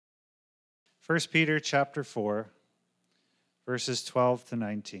1 Peter chapter 4, verses 12 to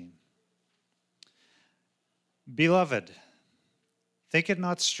 19. Beloved, think it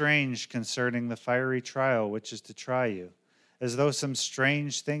not strange concerning the fiery trial which is to try you, as though some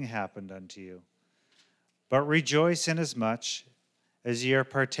strange thing happened unto you. But rejoice inasmuch as ye are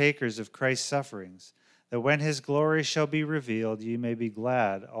partakers of Christ's sufferings, that when his glory shall be revealed, ye may be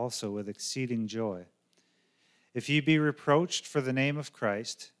glad also with exceeding joy. If ye be reproached for the name of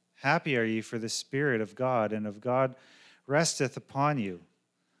Christ, happy are ye, for the Spirit of God and of God resteth upon you.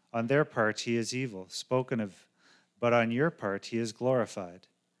 On their part he is evil, spoken of, but on your part he is glorified.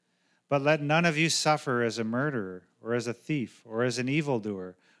 But let none of you suffer as a murderer, or as a thief, or as an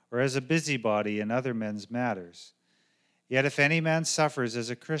evildoer, or as a busybody in other men's matters. Yet if any man suffers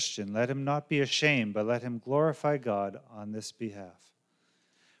as a Christian, let him not be ashamed, but let him glorify God on this behalf.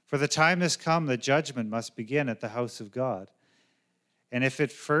 For the time has come that judgment must begin at the house of God. And if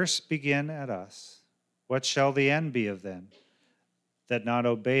it first begin at us, what shall the end be of them that not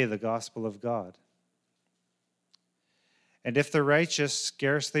obey the gospel of God? And if the righteous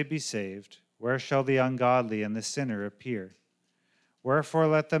scarcely be saved, where shall the ungodly and the sinner appear? Wherefore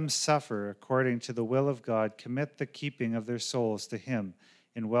let them suffer according to the will of God, commit the keeping of their souls to him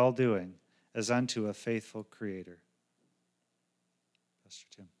in well-doing, as unto a faithful Creator. Pastor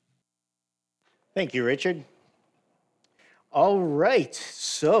Tim. Thank you, Richard. All right,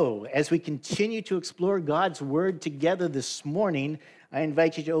 so as we continue to explore God's Word together this morning, I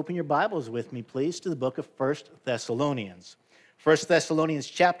invite you to open your Bibles with me, please, to the book of 1 Thessalonians. 1 Thessalonians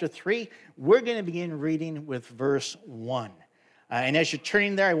chapter 3, we're going to begin reading with verse 1. And as you're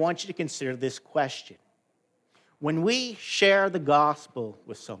turning there, I want you to consider this question. When we share the gospel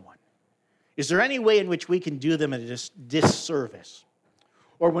with someone, is there any way in which we can do them a disservice?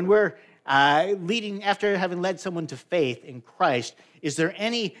 Or when we're after having led someone to faith in Christ, is there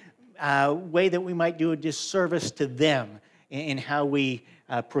any way that we might do a disservice to them in how we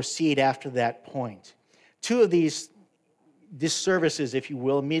proceed after that point? Two of these disservices, if you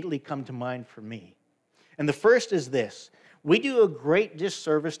will, immediately come to mind for me. And the first is this. We do a great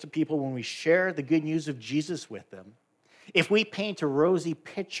disservice to people when we share the good news of Jesus with them if we paint a rosy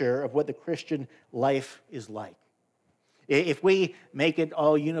picture of what the Christian life is like. If we make it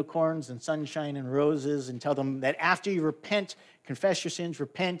all unicorns and sunshine and roses and tell them that after you repent, confess your sins,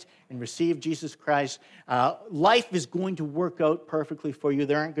 repent, and receive Jesus Christ, life is going to work out perfectly for you.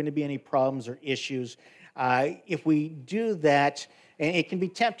 There aren't going to be any problems or issues. If we do that, and it can be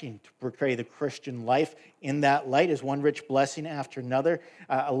tempting to portray the Christian life in that light as one rich blessing after another,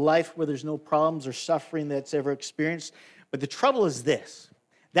 a life where there's no problems or suffering that's ever experienced. But the trouble is this,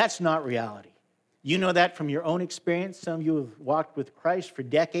 that's not reality. You know that from your own experience. Some of you have walked with Christ for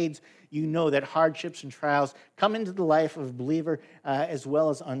decades. You know that hardships and trials come into the life of a believer as well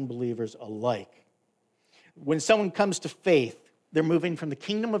as unbelievers alike. When someone comes to faith, they're moving from the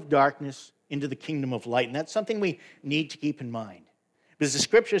kingdom of darkness into the kingdom of light. And that's something we need to keep in mind. Because the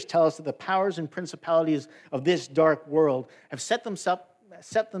scriptures tell us that the powers and principalities of this dark world have set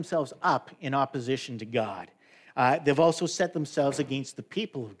themselves up in opposition to God. They've also set themselves against the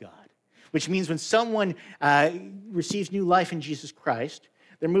people of God. Which means when someone receives new life in Jesus Christ,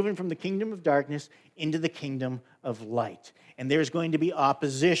 they're moving from the kingdom of darkness into the kingdom of light. And there's going to be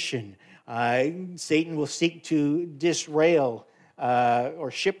opposition. Satan will seek to disrail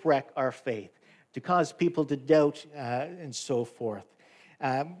or shipwreck our faith, to cause people to doubt and so forth.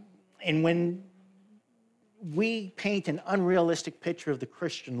 And when we paint an unrealistic picture of the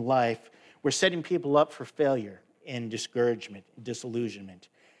Christian life, we're setting people up for failure and discouragement, disillusionment.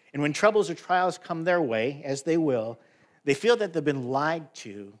 And when troubles or trials come their way, as they will, they feel that they've been lied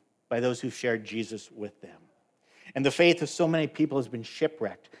to by those who've shared Jesus with them. And the faith of so many people has been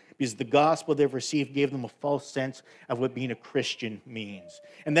shipwrecked because the gospel they've received gave them a false sense of what being a Christian means.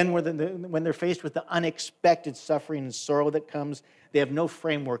 And then when they're faced with the unexpected suffering and sorrow that comes, they have no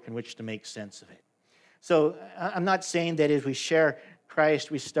framework in which to make sense of it. So I'm not saying that as we share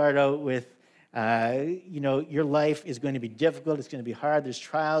Christ, we start out with your life is going to be difficult. It's going to be hard. There's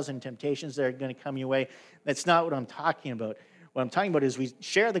trials and temptations that are going to come your way. That's not what I'm talking about. What I'm talking about is we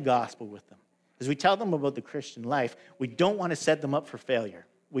share the gospel with them. As we tell them about the Christian life, we don't want to set them up for failure.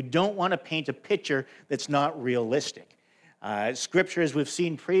 We don't want to paint a picture that's not realistic. Scripture, as we've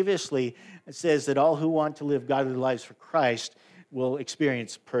seen previously, it says that all who want to live godly lives for Christ will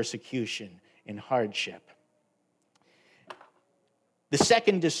experience persecution and hardship. The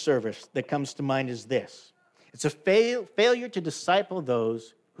second disservice that comes to mind is this. It's a failure to disciple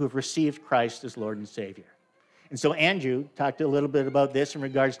those who have received Christ as Lord and Savior. And so Andrew talked a little bit about this in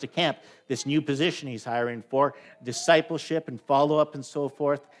regards to camp, this new position he's hiring for, discipleship and follow-up and so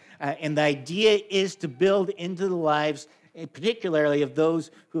forth. And the idea is to build into the lives, particularly of those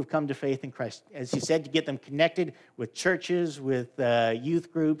who have come to faith in Christ. As he said, to get them connected with churches, with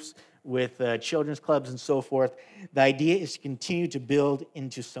youth groups, with children's clubs and so forth. The idea is to continue to build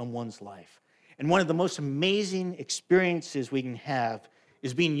into someone's life. And one of the most amazing experiences we can have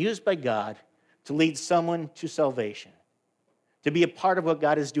is being used by God to lead someone to salvation, to be a part of what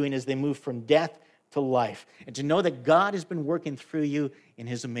God is doing as they move from death to life, and to know that God has been working through you in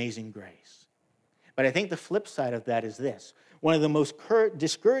his amazing grace. But I think the flip side of that is this. One of the most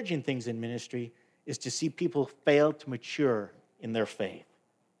discouraging things in ministry is to see people fail to mature in their faith.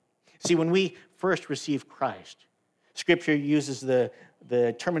 See, when we first receive Christ, Scripture uses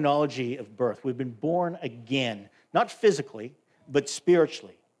the terminology of birth. We've been born again, not physically, but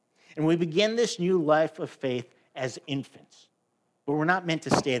spiritually. And we begin this new life of faith as infants. But we're not meant to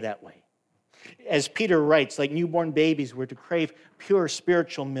stay that way. As Peter writes, like newborn babies, we're to crave pure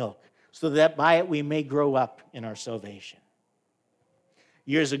spiritual milk, so that by it we may grow up in our salvation.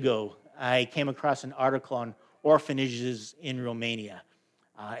 Years ago, I came across an article on orphanages in Romania.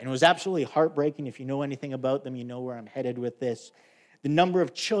 And it was absolutely heartbreaking. If you know anything about them, you know where I'm headed with this. The number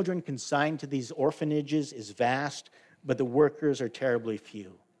of children consigned to these orphanages is vast, but the workers are terribly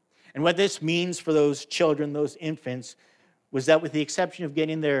few. And what this means for those children, those infants, was that with the exception of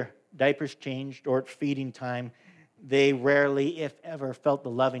getting their diapers changed or at feeding time, they rarely, if ever, felt the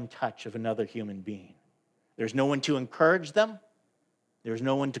loving touch of another human being. There's no one to encourage them. There's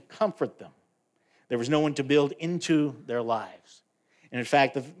no one to comfort them. There was no one to build into their lives. And in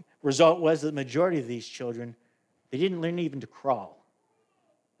fact, the result was that the majority of these children, they didn't learn even to crawl.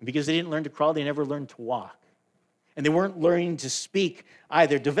 And because they didn't learn to crawl, they never learned to walk. And they weren't learning to speak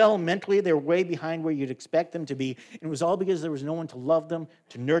either. Developmentally, they're way behind where you'd expect them to be. And it was all because there was no one to love them,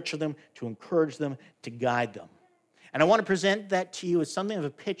 to nurture them, to encourage them, to guide them. And I want to present that to you as something of a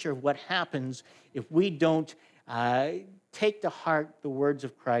picture of what happens if we don't take to heart the words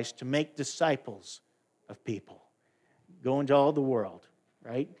of Christ to make disciples of people. Go into all the world,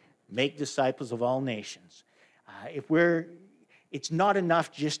 right? Make disciples of all nations. It's not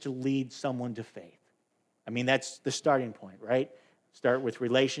enough just to lead someone to faith. I mean, that's the starting point, right? Start with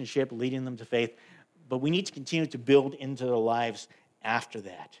relationship, leading them to faith. But we need to continue to build into their lives after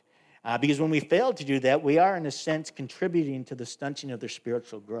that. Because when we fail to do that, we are, in a sense, contributing to the stunting of their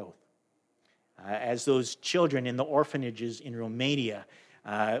spiritual growth. As those children in the orphanages in Romania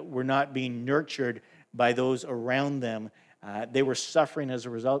were not being nurtured by those around them, they were suffering as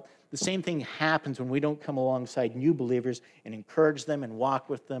a result. The same thing happens when we don't come alongside new believers and encourage them and walk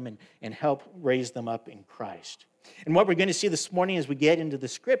with them and help raise them up in Christ. And what we're going to see this morning as we get into the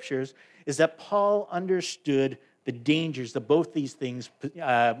scriptures is that Paul understood the dangers of both these things,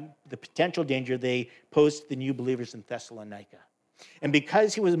 the potential danger they posed to the new believers in Thessalonica. And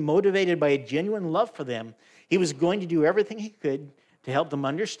because he was motivated by a genuine love for them, he was going to do everything he could to help them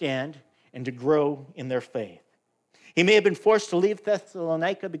understand and to grow in their faith. He may have been forced to leave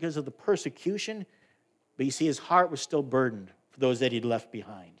Thessalonica because of the persecution, but you see, his heart was still burdened for those that he'd left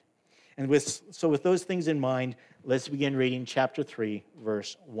behind. And with those things in mind, let's begin reading chapter 3,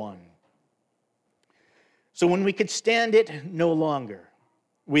 verse 1. So when we could stand it no longer,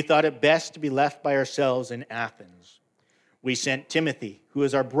 we thought it best to be left by ourselves in Athens. We sent Timothy, who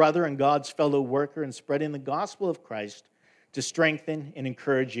is our brother and God's fellow worker in spreading the gospel of Christ, to strengthen and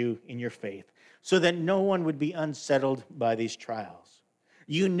encourage you in your faith, so that no one would be unsettled by these trials.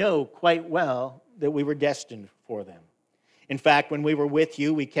 You know quite well that we were destined for them. In fact, when we were with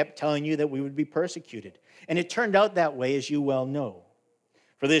you, we kept telling you that we would be persecuted. And it turned out that way, as you well know.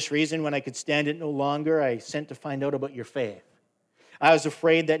 For this reason, when I could stand it no longer, I sent to find out about your faith. I was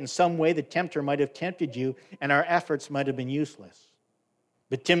afraid that in some way the tempter might have tempted you, and our efforts might have been useless.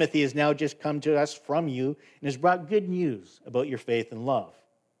 But Timothy has now just come to us from you and has brought good news about your faith and love.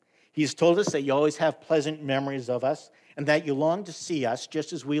 He's told us that you always have pleasant memories of us and that you long to see us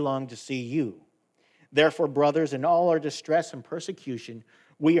just as we long to see you. Therefore, brothers, in all our distress and persecution,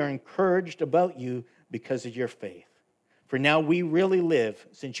 we are encouraged about you because of your faith. For now we really live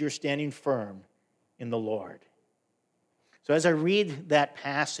since you're standing firm in the Lord. So as I read that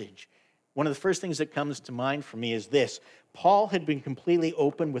passage, one of the first things that comes to mind for me is this. Paul had been completely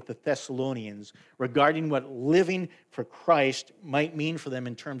open with the Thessalonians regarding what living for Christ might mean for them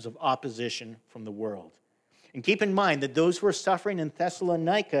in terms of opposition from the world. And keep in mind that those who were suffering in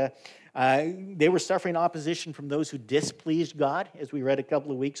Thessalonica, they were suffering opposition from those who displeased God, as we read a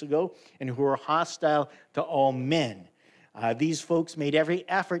couple of weeks ago, and who were hostile to all men. These folks made every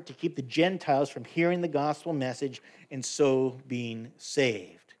effort to keep the Gentiles from hearing the gospel message and so being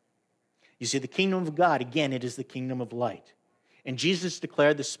saved. You see, the kingdom of God, again, it is the kingdom of light. And Jesus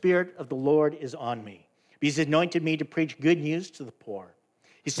declared, "The Spirit of the Lord is on me. He's anointed me to preach good news to the poor.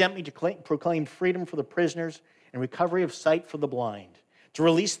 He sent me to proclaim freedom for the prisoners and recovery of sight for the blind, to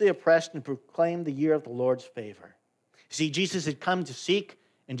release the oppressed and proclaim the year of the Lord's favor." See, Jesus had come to seek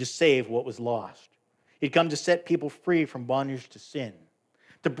and to save what was lost. He'd come to set people free from bondage to sin,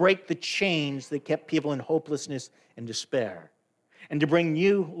 to break the chains that kept people in hopelessness and despair, and to bring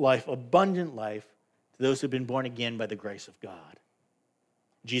new life, abundant life, to those who've been born again by the grace of God.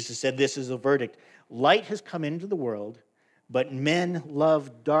 Jesus said this is a verdict. Light has come into the world, but men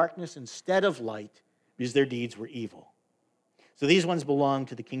love darkness instead of light because their deeds were evil. So these ones belong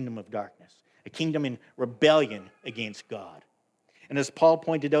to the kingdom of darkness, a kingdom in rebellion against God. And as Paul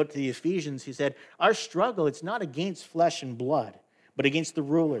pointed out to the Ephesians, he said, our struggle, it's not against flesh and blood, but against the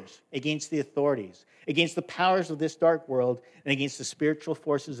rulers, against the authorities, against the powers of this dark world, and against the spiritual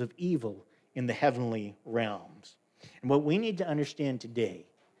forces of evil in the heavenly realms. And what we need to understand today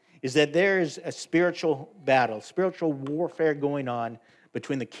is that there is a spiritual battle, spiritual warfare going on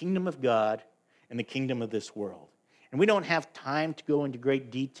between the kingdom of God and the kingdom of this world. And we don't have time to go into great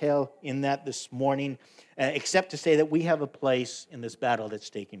detail in that this morning, except to say that we have a place in this battle that's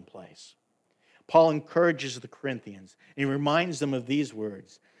taking place. Paul encourages the Corinthians, and he reminds them of these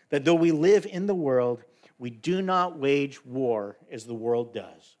words, that though we live in the world, we do not wage war as the world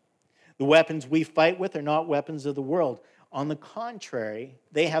does. The weapons we fight with are not weapons of the world. On the contrary,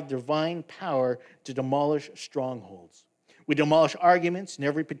 they have divine power to demolish strongholds. We demolish arguments and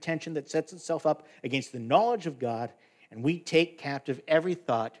every pretension that sets itself up against the knowledge of God, and we take captive every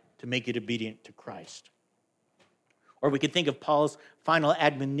thought to make it obedient to Christ. Or we could think of Paul's final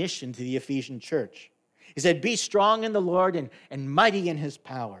admonition to the Ephesian church. He said, be strong in the Lord and mighty in his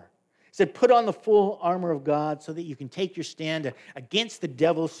power. He said, put on the full armor of God so that you can take your stand against the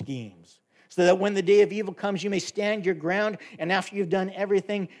devil's schemes, so that when the day of evil comes, you may stand your ground, and after you've done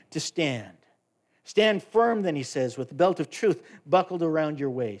everything, to stand. Stand firm, then, he says, with the belt of truth buckled around your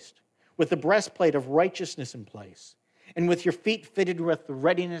waist, with the breastplate of righteousness in place, and with your feet fitted with the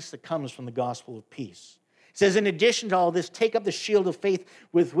readiness that comes from the gospel of peace. He says, in addition to all this, take up the shield of faith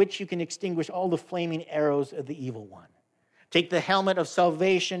with which you can extinguish all the flaming arrows of the evil one. Take the helmet of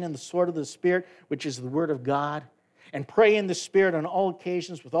salvation and the sword of the Spirit, which is the word of God, and pray in the Spirit on all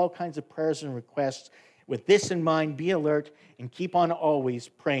occasions with all kinds of prayers and requests. With this in mind, be alert and keep on always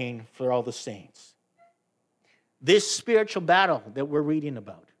praying for all the saints. This spiritual battle that we're reading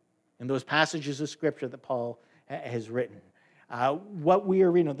about in those passages of Scripture that Paul has written, what we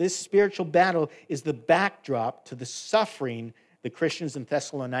are reading, this spiritual battle is the backdrop to the suffering the Christians in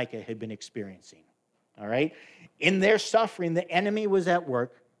Thessalonica had been experiencing. All right? In their suffering, the enemy was at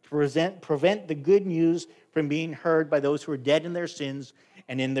work to prevent the good news from being heard by those who are dead in their sins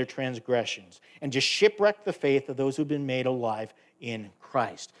and in their transgressions, and to shipwreck the faith of those who've been made alive in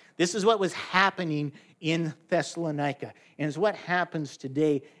Christ. This is what was happening in Thessalonica, and it's what happens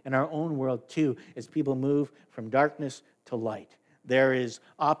today in our own world too, as people move from darkness to light. There is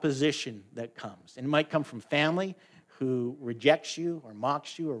opposition that comes, and it might come from family who rejects you or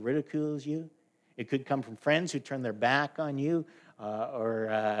mocks you or ridicules you. It could come from friends who turn their back on you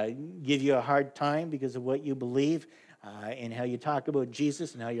or give you a hard time because of what you believe and how you talk about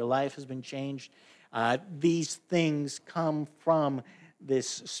Jesus and how your life has been changed. These things come from this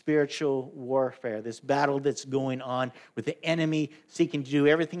spiritual warfare, this battle that's going on with the enemy seeking to do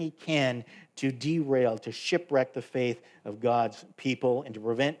everything he can to derail, to shipwreck the faith of God's people and to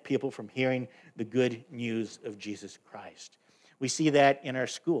prevent people from hearing the good news of Jesus Christ. We see that in our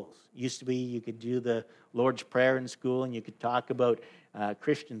schools. It used to be you could do the Lord's Prayer in school and you could talk about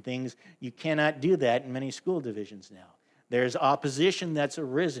Christian things. You cannot do that in many school divisions now. There's opposition that's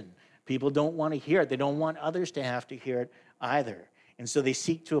arisen. People don't want to hear it. They don't want others to have to hear it either. And so they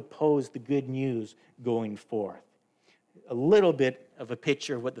seek to oppose the good news going forth. A little bit of a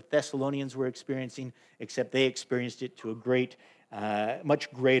picture of what the Thessalonians were experiencing, except they experienced it to a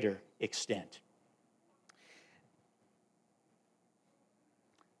much greater extent.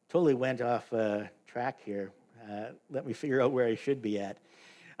 Totally went off track here. Let me figure out where I should be at.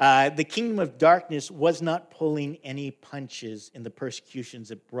 The kingdom of darkness was not pulling any punches in the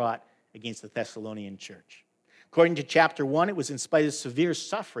persecutions it brought against the Thessalonian church. According to chapter 1, it was in spite of severe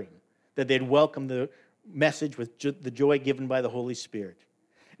suffering that they'd welcomed the message with the joy given by the Holy Spirit.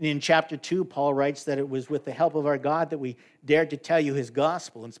 And in chapter 2, Paul writes that it was with the help of our God that we dared to tell you his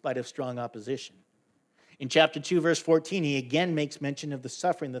gospel in spite of strong opposition. In chapter 2, verse 14, he again makes mention of the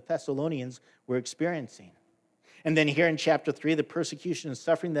suffering the Thessalonians were experiencing. And then here in chapter 3, the persecution and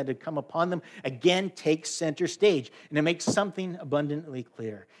suffering that had come upon them again takes center stage. And it makes something abundantly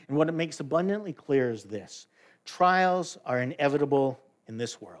clear. And what it makes abundantly clear is this: trials are inevitable in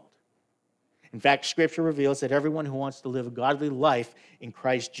this world. In fact, Scripture reveals that everyone who wants to live a godly life in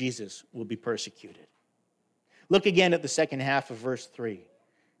Christ Jesus will be persecuted. Look again at the second half of verse 3.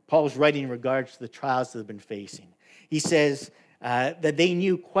 Paul is writing in regards to the trials that they've been facing. He says that they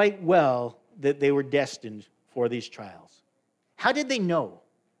knew quite well that they were destined for these trials. How did they know?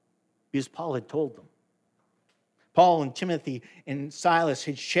 Because Paul had told them. Paul and Timothy and Silas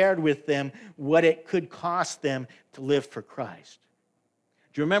had shared with them what it could cost them to live for Christ.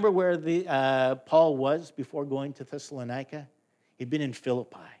 Do you remember where Paul was before going to Thessalonica? He'd been in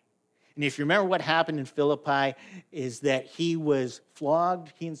Philippi. And if you remember what happened in Philippi is that he was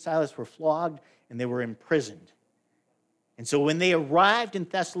flogged, he and Silas were flogged, and they were imprisoned. And so when they arrived in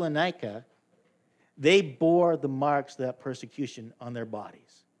Thessalonica, they bore the marks of that persecution on their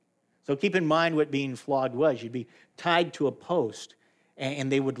bodies. So keep in mind what being flogged was. You'd be tied to a post,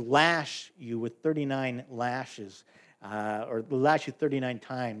 and they would lash you with 39 lashes, or lash you 39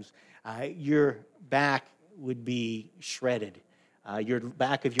 times. Your back would be shredded. Your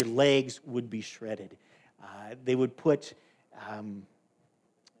back of your legs would be shredded. They would put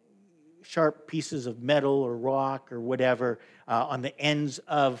sharp pieces of metal or rock or whatever on the ends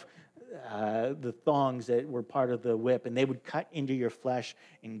of the thongs that were part of the whip, and they would cut into your flesh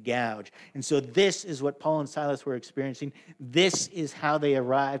and gouge. And so this is what Paul and Silas were experiencing. This is how they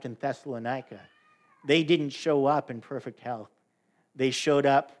arrived in Thessalonica. They didn't show up in perfect health. They showed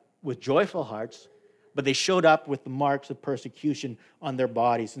up with joyful hearts, but they showed up with the marks of persecution on their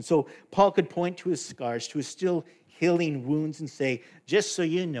bodies. And so Paul could point to his scars, to his still healing wounds, and say, just so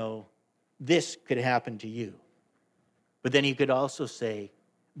you know, this could happen to you. But then he could also say,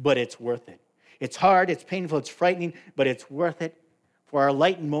 but it's worth it. It's hard, it's painful, it's frightening, but it's worth it. For our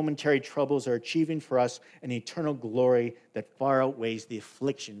light and momentary troubles are achieving for us an eternal glory that far outweighs the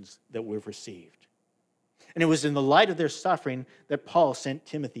afflictions that we've received. And it was in the light of their suffering that Paul sent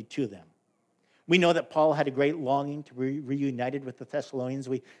Timothy to them. We know that Paul had a great longing to be reunited with the Thessalonians.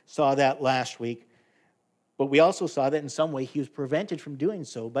 We saw that last week. But we also saw that in some way he was prevented from doing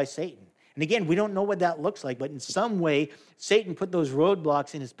so by Satan. And again, we don't know what that looks like, but in some way, Satan put those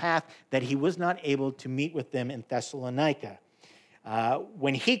roadblocks in his path that he was not able to meet with them in Thessalonica.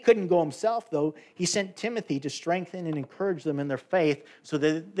 When he couldn't go himself, though, he sent Timothy to strengthen and encourage them in their faith so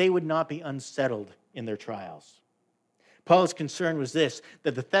that they would not be unsettled in their trials. Paul's concern was this,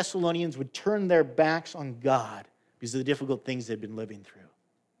 that the Thessalonians would turn their backs on God because of the difficult things they'd been living through.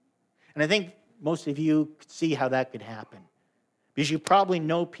 And I think most of you could see how that could happen. Because you probably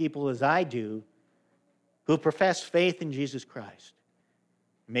know people, as I do, who profess faith in Jesus Christ.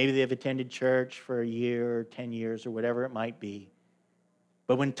 Maybe they've attended church for a year or 10 years or whatever it might be.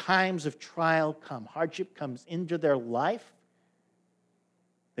 But when times of trial come, hardship comes into their life,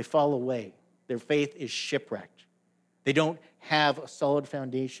 they fall away. Their faith is shipwrecked. They don't have a solid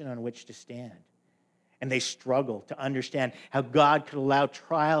foundation on which to stand. And they struggle to understand how God could allow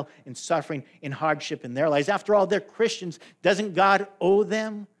trial and suffering and hardship in their lives. After all, they're Christians. Doesn't God owe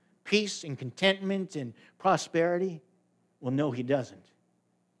them peace and contentment and prosperity? Well, no, he doesn't.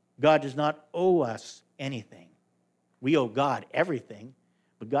 God does not owe us anything. We owe God everything,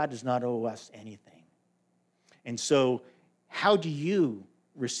 but God does not owe us anything. And so, how do you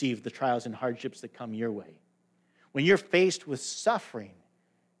receive the trials and hardships that come your way? When you're faced with suffering,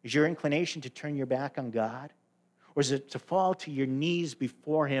 is your inclination to turn your back on God? Or is it to fall to your knees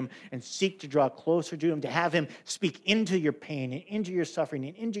before him and seek to draw closer to him, to have him speak into your pain and into your suffering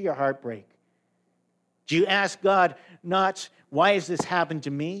and into your heartbreak? Do you ask God not, why has this happened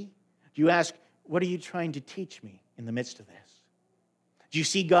to me? Do you ask, what are you trying to teach me in the midst of this? Do you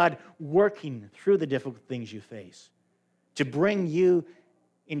see God working through the difficult things you face to bring you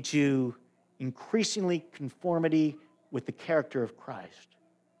into increasingly conformity with the character of Christ?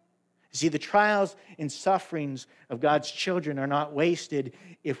 See, the trials and sufferings of God's children are not wasted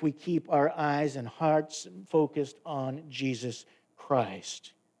if we keep our eyes and hearts focused on Jesus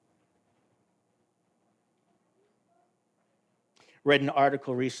Christ. Read an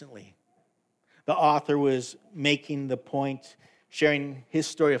article recently. The author was making the point, sharing his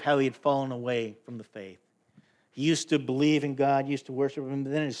story of how he had fallen away from the faith. He used to believe in God, used to worship him,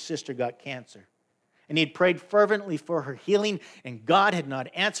 but then his sister got cancer. And he had prayed fervently for her healing, and God had not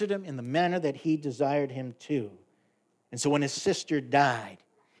answered him in the manner that he desired him to. And so when his sister died,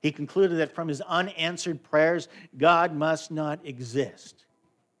 he concluded that from his unanswered prayers, God must not exist.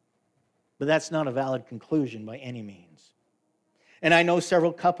 But that's not a valid conclusion by any means. And I know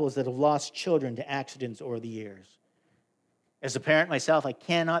several couples that have lost children to accidents over the years. As a parent myself, I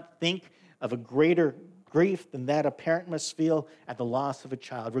cannot think of a greater grief than that a parent must feel at the loss of a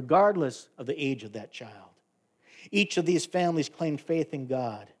child, regardless of the age of that child. Each of these families claimed faith in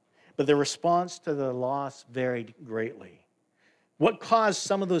God, but their response to the loss varied greatly. What caused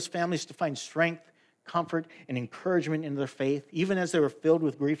some of those families to find strength, comfort, and encouragement in their faith, even as they were filled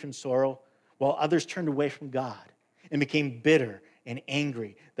with grief and sorrow, while others turned away from God and became bitter and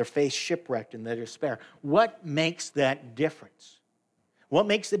angry, their faith shipwrecked in their despair? What makes that difference? What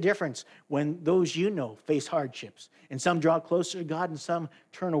makes the difference when those you know face hardships and some draw closer to God and some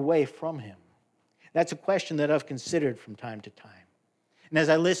turn away from him? That's a question that I've considered from time to time. And as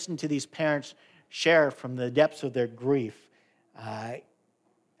I listen to these parents share from the depths of their grief, I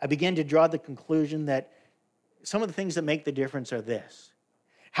began to draw the conclusion that some of the things that make the difference are this.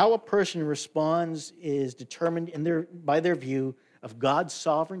 How a person responds is determined by their view of God's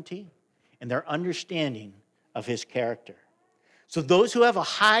sovereignty and their understanding of his character. So those who have a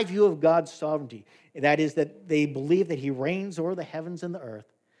high view of God's sovereignty, that is, that they believe that he reigns over the heavens and the earth,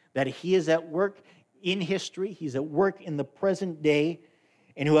 that he is at work in history, he's at work in the present day,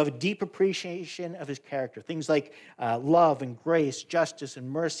 and who have a deep appreciation of his character, things like love and grace, justice and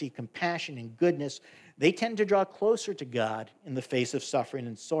mercy, compassion and goodness, they tend to draw closer to God in the face of suffering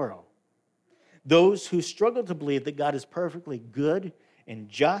and sorrow. Those who struggle to believe that God is perfectly good and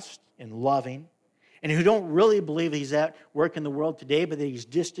just and loving, and who don't really believe he's at work in the world today, but that he's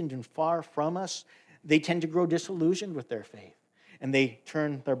distant and far from us, they tend to grow disillusioned with their faith, and they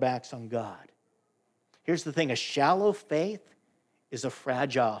turn their backs on God. Here's the thing, a shallow faith is a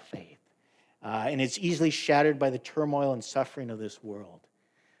fragile faith, and it's easily shattered by the turmoil and suffering of this world.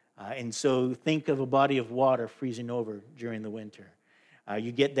 And so think of a body of water freezing over during the winter.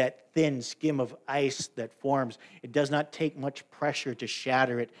 You get that thin skim of ice that forms. It does not take much pressure to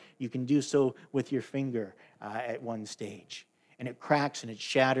shatter it. You can do so with your finger at one stage. And it cracks and it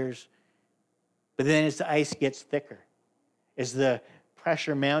shatters. But then as the ice gets thicker, as the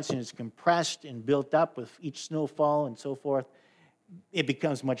pressure mounts and is compressed and built up with each snowfall and so forth, it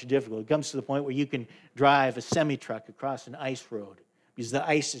becomes much difficult. It comes to the point where you can drive a semi-truck across an ice road because the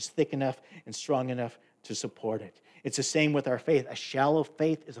ice is thick enough and strong enough to support it. It's the same with our faith. A shallow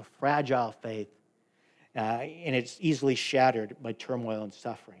faith is a fragile faith, and it's easily shattered by turmoil and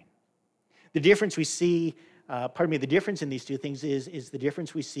suffering. The difference we see, the difference in these two things is the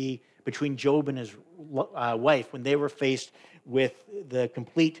difference we see between Job and his wife when they were faced with the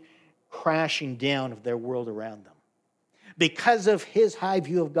complete crashing down of their world around them. Because of his high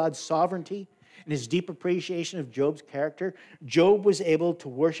view of God's sovereignty and his deep appreciation of Job's character, Job was able to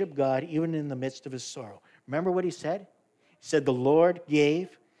worship God even in the midst of his sorrow. Remember what he said? He said, "The Lord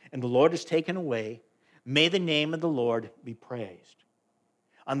gave, and the Lord has taken away. May the name of the Lord be praised."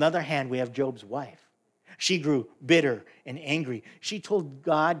 On the other hand, we have Job's wife. She grew bitter and angry. She told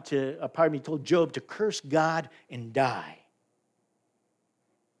Job to curse God and die.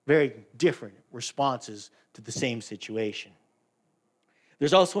 Very different responses to the same situation.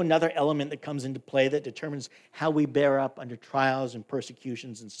 There's also another element that comes into play that determines how we bear up under trials and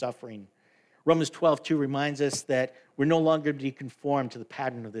persecutions and suffering. Romans 12:2 reminds us that we're no longer to be conformed to the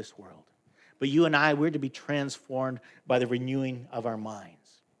pattern of this world. But you and I, we're to be transformed by the renewing of our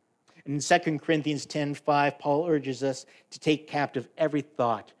minds. And in 2 Corinthians 10:5, Paul urges us to take captive every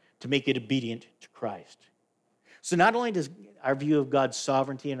thought to make it obedient to Christ. So not only does our view of God's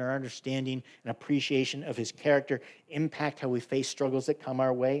sovereignty and our understanding and appreciation of his character impact how we face struggles that come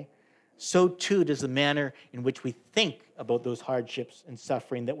our way, so too does the manner in which we think about those hardships and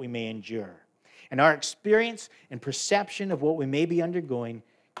suffering that we may endure. And our experience and perception of what we may be undergoing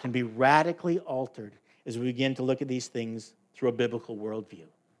can be radically altered as we begin to look at these things through a biblical worldview.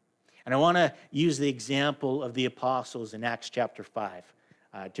 And I want to use the example of the apostles in Acts chapter 5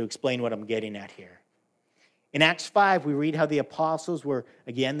 to explain what I'm getting at here. In Acts 5, we read how the apostles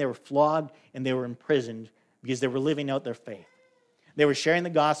they were flogged and they were imprisoned because they were living out their faith. They were sharing the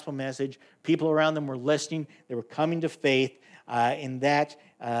gospel message. People around them were listening. They were coming to faith, and that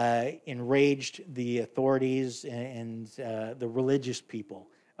enraged the authorities and the religious people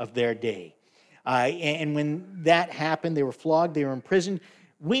of their day. And when that happened, they were flogged, they were imprisoned.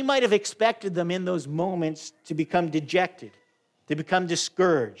 We might have expected them in those moments to become dejected, to become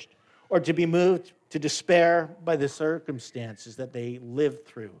discouraged, or to be moved to despair by the circumstances that they lived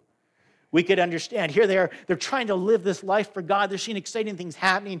through. We could understand. Here they are. They're trying to live this life for God. They're seeing exciting things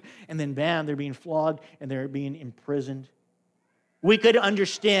happening. And then, bam, they're being flogged and they're being imprisoned. We could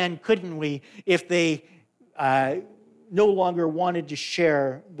understand, couldn't we, if they no longer wanted to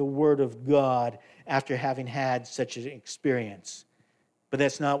share the word of God after having had such an experience. But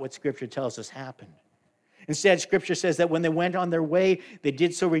that's not what Scripture tells us happened. Instead, Scripture says that when they went on their way, they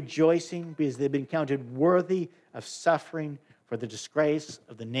did so rejoicing because they'd been counted worthy of suffering for the disgrace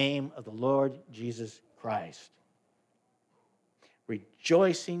of the name of the Lord Jesus Christ.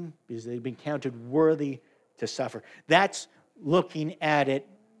 Rejoicing because they've been counted worthy to suffer. That's looking at it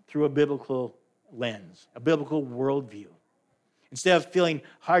through a biblical lens, a biblical worldview. Instead of feeling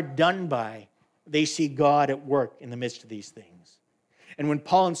hard done by, they see God at work in the midst of these things. And when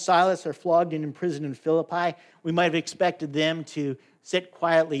Paul and Silas are flogged and imprisoned in Philippi, we might have expected them to sit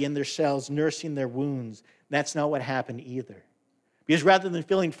quietly in their cells, nursing their wounds. That's not what happened either. Because rather than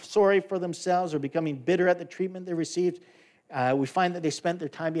feeling sorry for themselves or becoming bitter at the treatment they received, we find that they spent their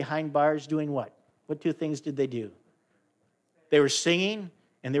time behind bars doing what? What two things did they do? They were singing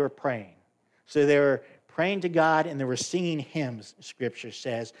and they were praying. So they were praying to God and they were singing hymns, Scripture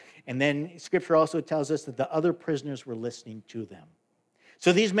says. And then Scripture also tells us that the other prisoners were listening to them.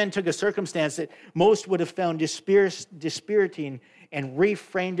 So these men took a circumstance that most would have found dispiriting and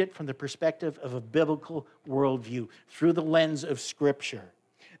reframed it from the perspective of a biblical worldview through the lens of Scripture.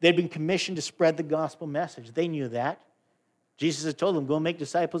 They'd been commissioned to spread the gospel message. They knew that. Jesus had told them, go make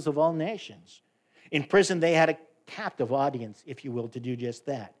disciples of all nations. In prison, they had a captive audience, if you will, to do just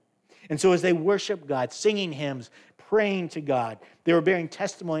that. And so as they worshiped God, singing hymns, praying to God, they were bearing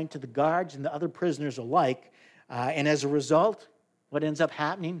testimony to the guards and the other prisoners alike. And as a result, what ends up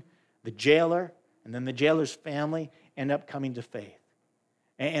happening? The jailer and then the jailer's family end up coming to faith.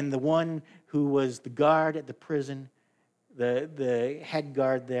 And the one who was the guard at the prison, the head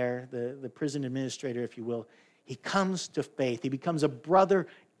guard there, the prison administrator, if you will, he comes to faith. He becomes a brother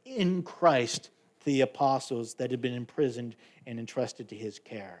in Christ to the apostles that had been imprisoned and entrusted to his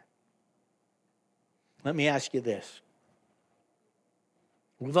care. Let me ask you this.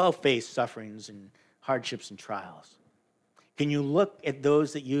 We've all faced sufferings and hardships and trials. Can you look at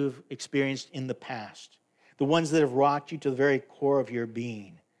those that you've experienced in the past, the ones that have rocked you to the very core of your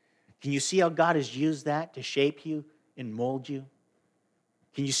being? Can you see how God has used that to shape you and mold you?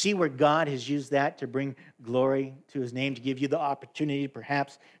 Can you see where God has used that to bring glory to his name, to give you the opportunity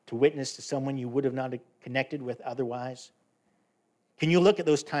perhaps to witness to someone you would have not connected with otherwise? Can you look at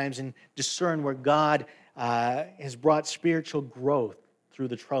those times and discern where God has brought spiritual growth through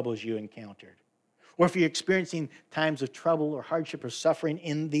the troubles you encountered? Or if you're experiencing times of trouble or hardship or suffering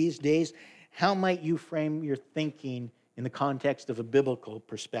in these days, how might you frame your thinking in the context of a biblical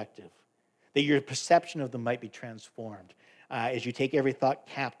perspective? That your perception of them might be transformed as you take every thought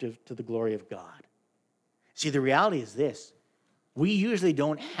captive to the glory of God. See, the reality is this. We usually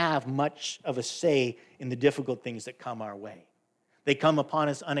don't have much of a say in the difficult things that come our way. They come upon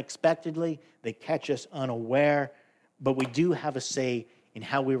us unexpectedly. They catch us unaware. But we do have a say in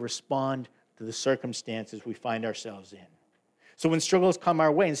how we respond to the circumstances we find ourselves in. So when struggles come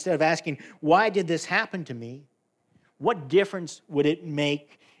our way, instead of asking, why did this happen to me? What difference would it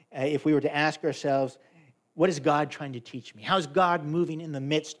make if we were to ask ourselves, what is God trying to teach me? How is God moving in the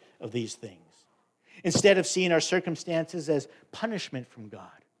midst of these things? Instead of seeing our circumstances as punishment from God,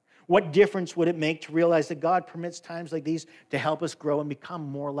 what difference would it make to realize that God permits times like these to help us grow and become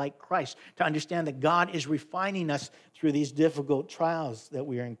more like Christ, to understand that God is refining us through these difficult trials that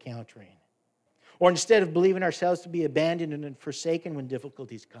we are encountering? Or instead of believing ourselves to be abandoned and forsaken when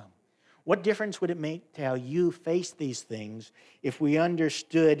difficulties come, what difference would it make to how you face these things if we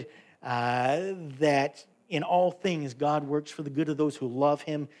understood that in all things God works for the good of those who love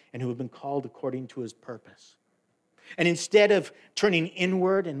him and who have been called according to his purpose? And instead of turning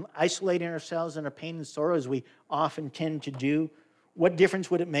inward and isolating ourselves in our pain and sorrow, as we often tend to do, what difference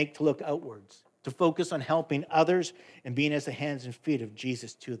would it make to look outwards, to focus on helping others and being as the hands and feet of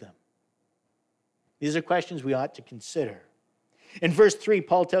Jesus to them? These are questions we ought to consider. In verse 3,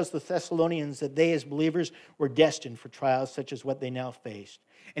 Paul tells the Thessalonians that they as believers were destined for trials such as what they now faced.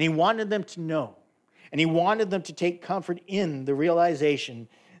 And he wanted them to know, and he wanted them to take comfort in the realization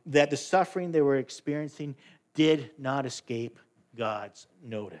that the suffering they were experiencing did not escape God's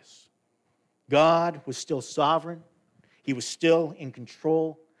notice. God was still sovereign. He was still in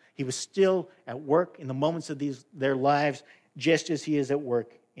control. He was still at work in the moments of their lives, just as he is at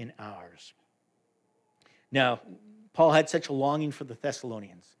work in ours. Now, Paul had such a longing for the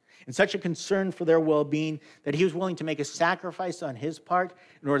Thessalonians and such a concern for their well-being that he was willing to make a sacrifice on his part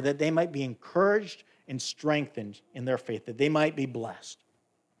in order that they might be encouraged and strengthened in their faith, that they might be blessed.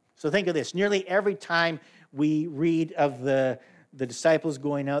 So think of this. Nearly every time we read of the disciples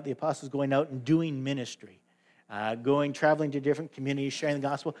going out, the apostles going out and doing ministry, traveling to different communities, sharing the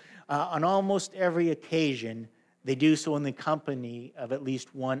gospel, on almost every occasion, they do so in the company of at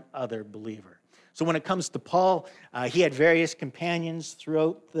least one other believer. So when it comes to Paul, he had various companions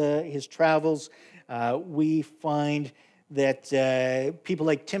throughout his travels. We find that people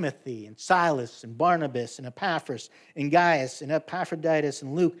like Timothy and Silas and Barnabas and Epaphras and Gaius and Epaphroditus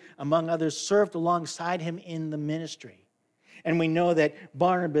and Luke, among others, served alongside him in the ministry. And we know that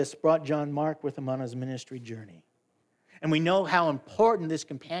Barnabas brought John Mark with him on his ministry journey. And we know how important this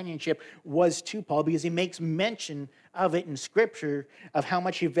companionship was to Paul because he makes mention of it in Scripture of how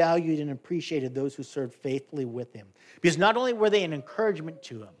much he valued and appreciated those who served faithfully with him. Because not only were they an encouragement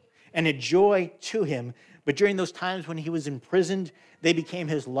to him and a joy to him, but during those times when he was imprisoned, they became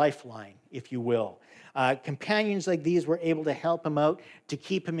his lifeline, if you will. Companions like these were able to help him out, to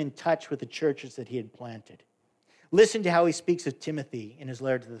keep him in touch with the churches that he had planted. Listen to how he speaks of Timothy in his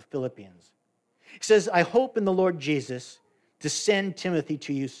letter to the Philippians. He says, I hope in the Lord Jesus to send Timothy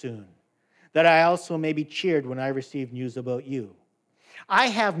to you soon, that I also may be cheered when I receive news about you. I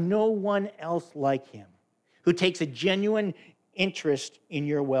have no one else like him who takes a genuine interest in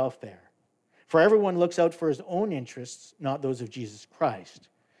your welfare. For everyone looks out for his own interests, not those of Jesus Christ.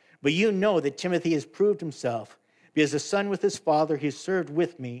 But you know that Timothy has proved himself, because a son with his father, he served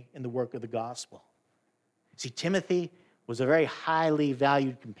with me in the work of the gospel. See, Timothy was a very highly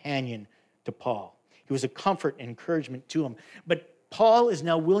valued companion to Paul. He was a comfort and encouragement to him. But Paul is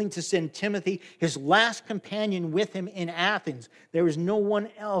now willing to send Timothy, his last companion, with him in Athens. There is no one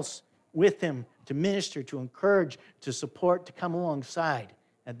else with him to minister, to encourage, to support, to come alongside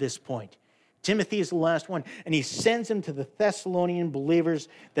at this point. Timothy is the last one, and he sends him to the Thessalonian believers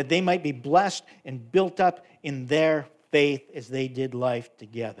that they might be blessed and built up in their faith as they did life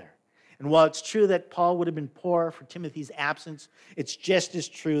together. And while it's true that Paul would have been poor for Timothy's absence, it's just as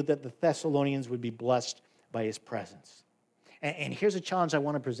true that the Thessalonians would be blessed by his presence. And here's a challenge I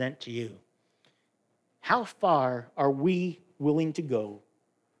want to present to you. How far are we willing to go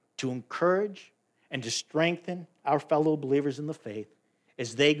to encourage and to strengthen our fellow believers in the faith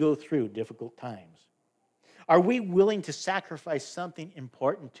as they go through difficult times? Are we willing to sacrifice something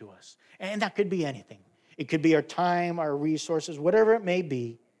important to us? And that could be anything. It could be our time, our resources, whatever it may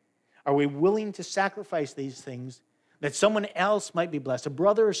be. Are we willing to sacrifice these things that someone else might be blessed, a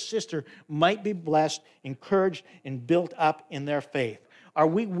brother or sister might be blessed, encouraged, and built up in their faith? Are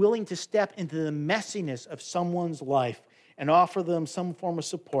we willing to step into the messiness of someone's life and offer them some form of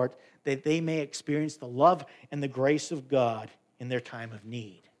support that they may experience the love and the grace of God in their time of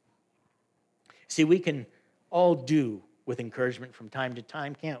need? See, we can all do with encouragement from time to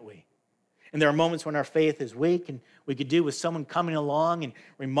time, can't we? And there are moments when our faith is weak, and we could do with someone coming along and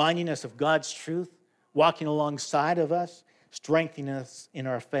reminding us of God's truth, walking alongside of us, strengthening us in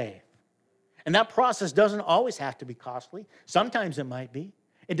our faith. And that process doesn't always have to be costly. Sometimes it might be.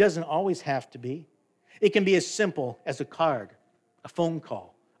 It doesn't always have to be. It can be as simple as a card, a phone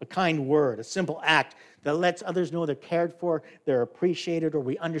call, a kind word, a simple act that lets others know they're cared for, they're appreciated, or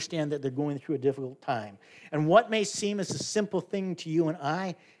we understand that they're going through a difficult time. And what may seem as a simple thing to you and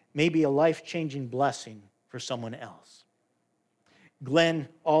I may be a life-changing blessing for someone else. Glenn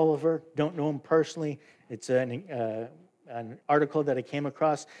Oliver, don't know him personally. It's an article that I came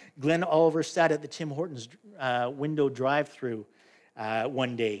across. Glenn Oliver sat at the Tim Hortons window drive-through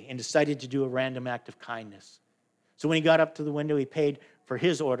one day and decided to do a random act of kindness. So when he got up to the window, he paid for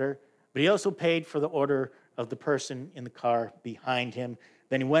his order, but he also paid for the order of the person in the car behind him.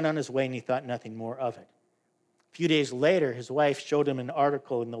 Then he went on his way and he thought nothing more of it. A few days later, his wife showed him an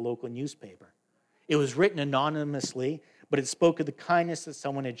article in the local newspaper. It was written anonymously, but it spoke of the kindness that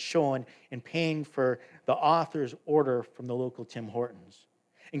someone had shown in paying for the author's order from the local Tim Hortons.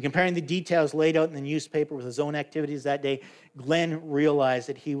 In comparing the details laid out in the newspaper with his own activities that day, Glenn realized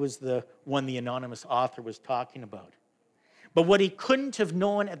that he was the one the anonymous author was talking about. But what he couldn't have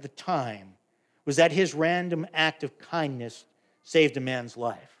known at the time was that his random act of kindness saved a man's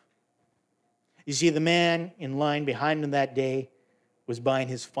life. You see, the man in line behind him that day was buying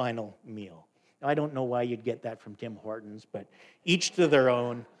his final meal. Now, I don't know why you'd get that from Tim Hortons, but each to their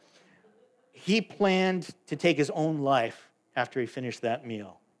own. He planned to take his own life after he finished that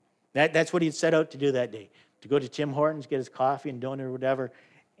meal. That's what he'd set out to do that day, to go to Tim Hortons, get his coffee and donut or whatever,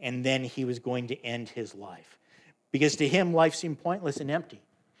 and then he was going to end his life. Because to him, life seemed pointless and empty.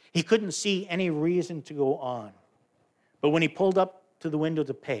 He couldn't see any reason to go on. But when he pulled up to the window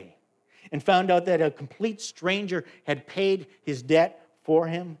to pay and found out that a complete stranger had paid his debt for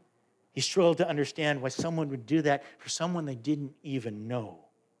him, he struggled to understand why someone would do that for someone they didn't even know.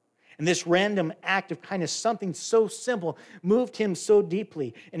 And this random act of kindness, something so simple, moved him so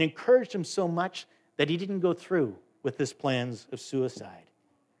deeply and encouraged him so much that he didn't go through with his plans of suicide.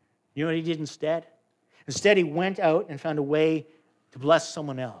 You know what he did instead? Instead, he went out and found a way to bless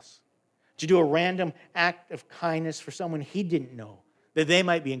someone else, to do a random act of kindness for someone he didn't know, that they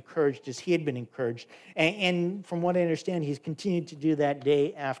might be encouraged as he had been encouraged. And from what I understand, he's continued to do that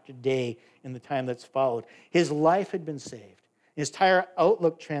day after day in the time that's followed. His life had been saved. His entire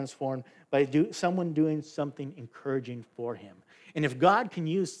outlook transformed by someone doing something encouraging for him. And if God can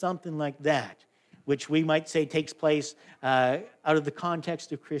use something like that, which we might say takes place out of the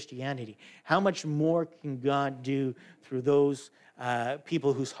context of Christianity, how much more can God do through those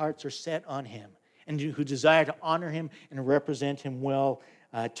people whose hearts are set on him and who desire to honor him and represent him well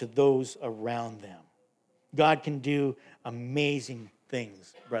to those around them? God can do amazing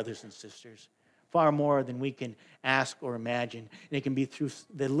things, brothers and sisters, far more than we can ask or imagine. And it can be through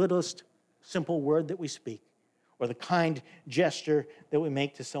the littlest simple word that we speak or the kind gesture that we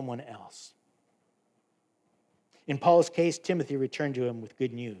make to someone else. In Paul's case, Timothy returned to him with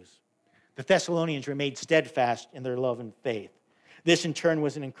good news. The Thessalonians remained steadfast in their love and faith. This, in turn,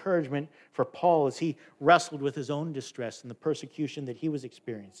 was an encouragement for Paul as he wrestled with his own distress and the persecution that he was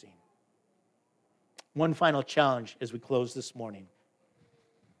experiencing. One final challenge as we close this morning.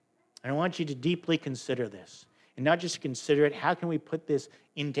 I want you to deeply consider this. And not just consider it, how can we put this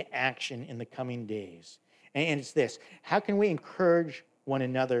into action in the coming days? And it's this: how can we encourage one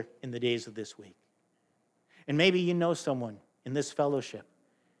another in the days of this week? And maybe you know someone in this fellowship,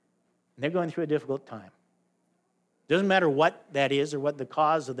 and they're going through a difficult time. Doesn't matter what that is or what the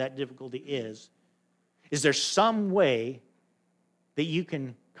cause of that difficulty is. Is there some way that you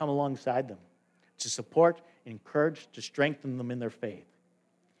can come alongside them to support, encourage, to strengthen them in their faith?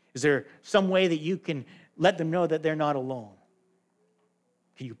 Is there some way that you can let them know that they're not alone?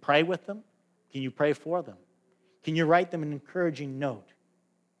 Can you pray with them? Can you pray for them? Can you write them an encouraging note?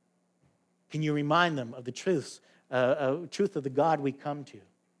 Can you remind them of the truth of the God we come to?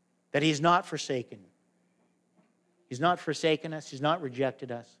 That he's not forsaken. He's not forsaken us. He's not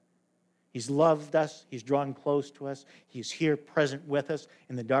rejected us. He's loved us. He's drawn close to us. He's here present with us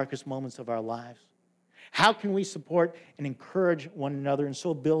in the darkest moments of our lives. How can we support and encourage one another and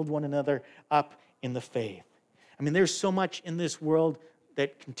so build one another up in the faith? I mean, there's so much in this world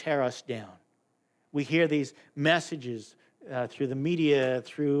that can tear us down. We hear these messages through the media,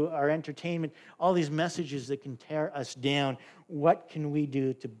 through our entertainment, all these messages that can tear us down. What can we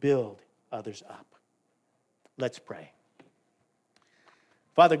do to build others up? Let's pray.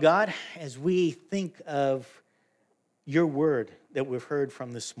 Father God, as we think of your word that we've heard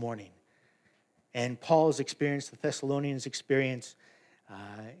from this morning, and Paul's experience, the Thessalonians' experience,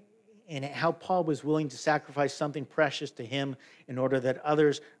 and how Paul was willing to sacrifice something precious to him in order that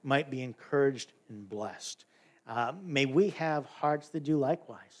others might be encouraged and blessed. May we have hearts that do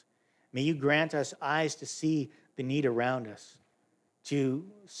likewise. May you grant us eyes to see the need around us, to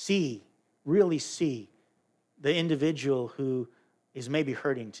see, really see, the individual who is maybe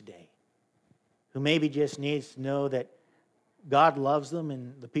hurting today, who maybe just needs to know that God loves them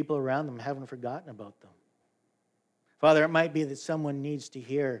and the people around them haven't forgotten about them. Father, it might be that someone needs to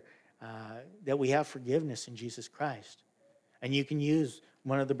hear that we have forgiveness in Jesus Christ. And you can use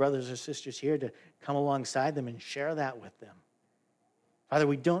one of the brothers or sisters here to come alongside them and share that with them. Father,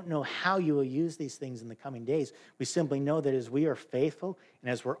 we don't know how you will use these things in the coming days. We simply know that as we are faithful and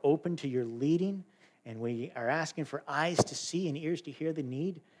as we're open to your leading and we are asking for eyes to see and ears to hear the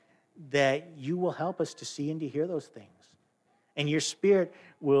need, that you will help us to see and to hear those things. And your Spirit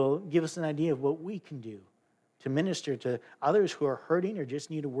will give us an idea of what we can do to minister to others who are hurting or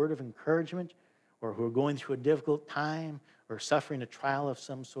just need a word of encouragement or who are going through a difficult time or suffering a trial of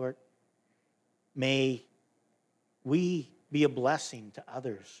some sort. May we be a blessing to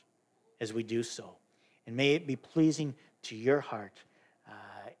others as we do so. And may it be pleasing to your heart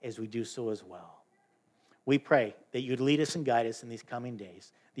as we do so as well. We pray that you'd lead us and guide us in these coming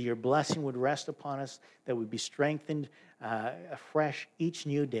days, that your blessing would rest upon us, that we'd be strengthened afresh each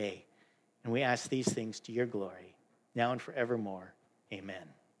new day. And we ask these things to your glory, now and forevermore. Amen.